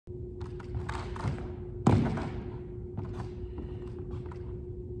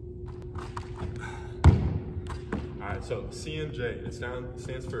so CMJ, it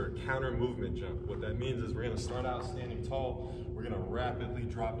stands for counter movement jump. What that means is we're gonna start out standing tall, we're gonna rapidly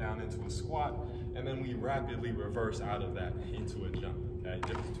drop down into a squat, and then we rapidly reverse out of that into a jump. Okay, the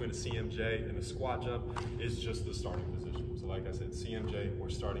difference between a CMJ and a squat jump is just the starting position. So like I said, CMJ, we're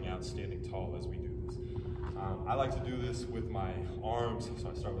starting out standing tall as we do this. I like to do this with my arms, so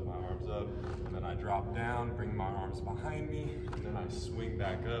I start with my arms up, and then I drop down, bring my arms behind me, and then I swing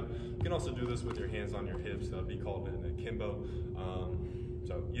back up. You can also do this with your hands on your hips. That would be called an akimbo.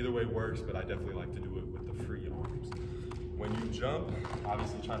 So either way works, but I definitely like to do it with the free arms. When you jump,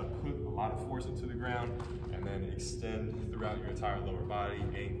 obviously try to put a lot of force into the ground, and then extend throughout your entire lower body,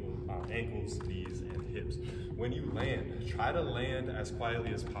 ankles, knees, and hips. When you land, try to land as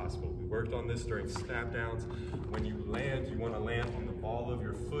quietly as possible. We worked on this during snap downs. When you land, you want to land on the ball of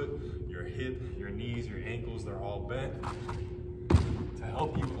your foot, your hip, your knees, your ankles, they're all bent to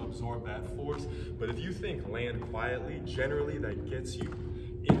help you absorb that force. But if you think land quietly, generally that gets you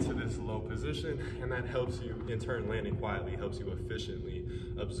into this low position, and that helps you, in turn, landing quietly helps you efficiently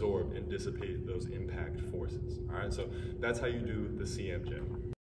absorb and dissipate those impact forces. All right, so that's how you do the CMJ.